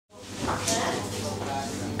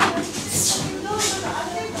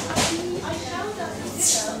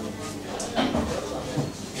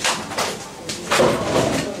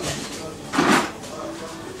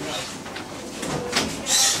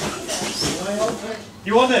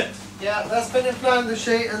You want it? Yeah, that's Fin and Flounder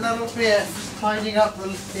sheet, and that'll be it. Just tidying up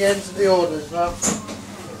the ends of the order as well.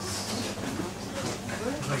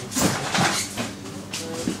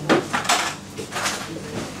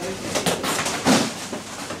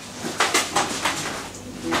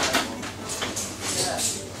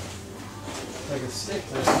 Take a stick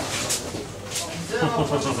there. You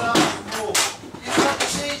got the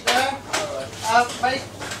sheet there? Mate.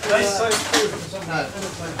 They so good. No.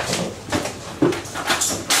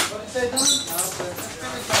 What did you say, Don?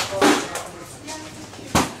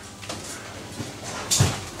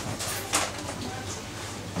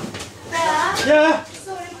 Yeah.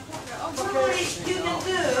 Sorry, you can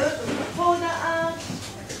do for the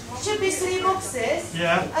should be 3 boxes.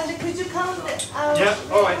 Yeah. And could you count it? Yeah.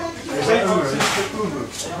 All right. Say boxes.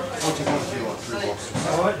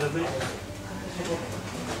 All right, lovely.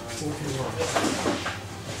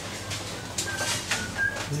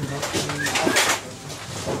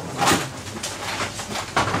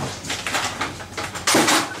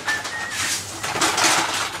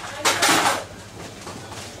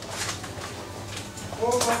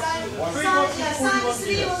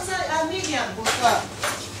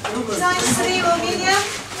 Size 3 or medium?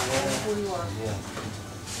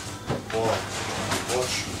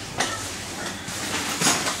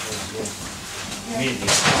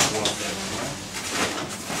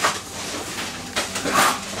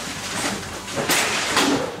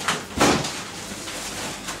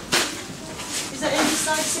 Is there any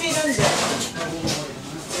size 300?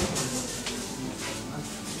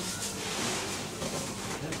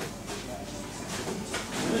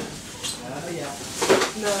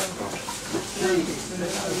 No.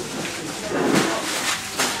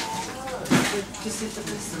 Just hit the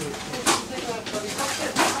best.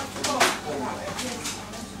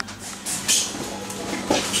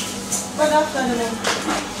 What up, animal?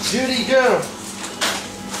 Judy girl.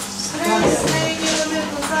 Friends, laying in the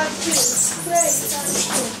middle, fried fish. Great,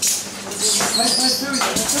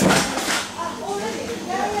 already?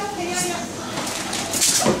 Yeah.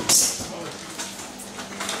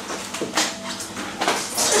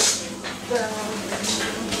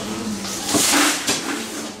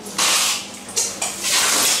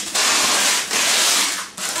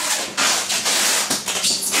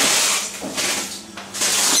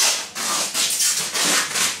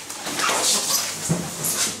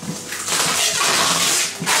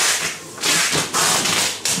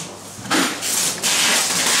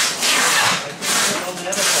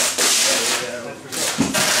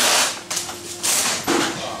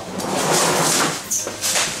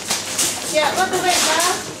 Yeah, what the weight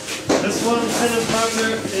now? This one, Fin and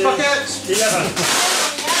Flounder, is 11.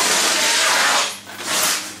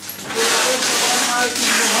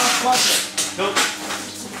 Nope.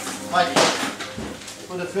 Mikey,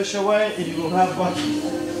 put the fish away and you will have butter.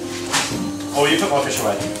 Oh, you put my fish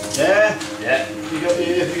away? Yeah? Yeah. If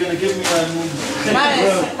you're going to give me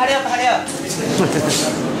Hurry up.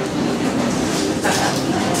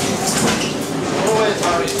 always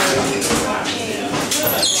hurry.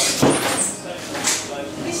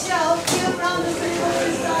 Michelle, here around the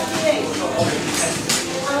 338.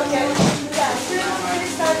 Okay. Yeah,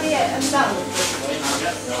 338 and down.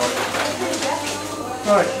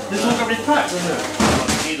 Right, this one's already packed, isn't it?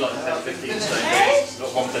 You need like 10-15 stone days.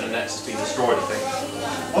 Not 1 minute nets has been destroyed, I think.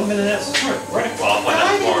 1 minute that's destroyed. Really? Well, I'll find out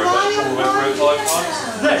tomorrow, but Truro went through it 5 times.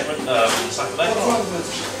 Today? Saturday.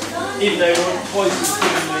 Even though they were twice as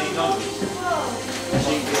good as the numbers.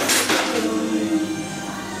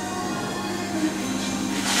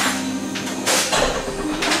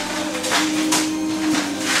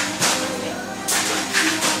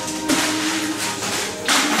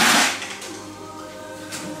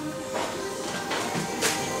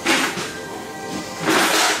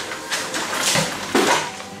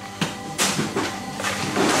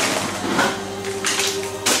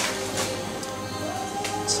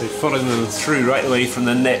 So following them through right away from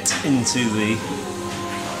the net into the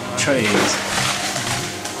trays.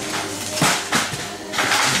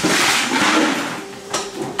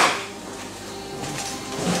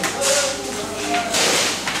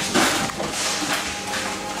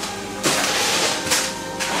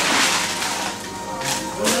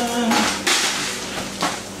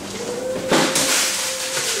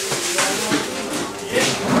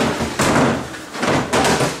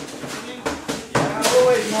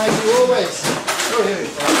 Always, Mikey, always. Oh, here we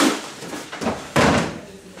go.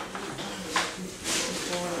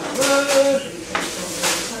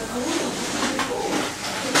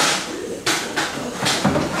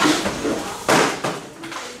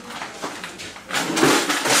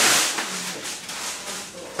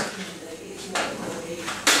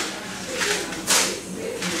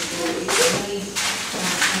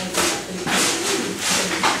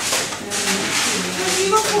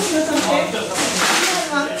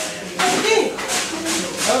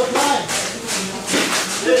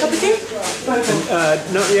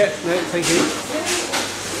 Not yet, no, thank you.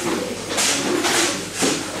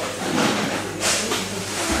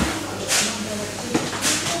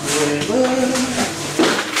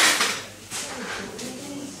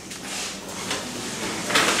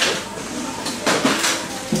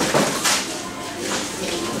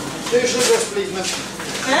 Two sugars, please, miss.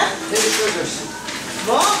 Huh? 2 sugars.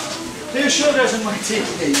 What? 2 sugars in my tea,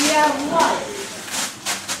 please. Yeah, what?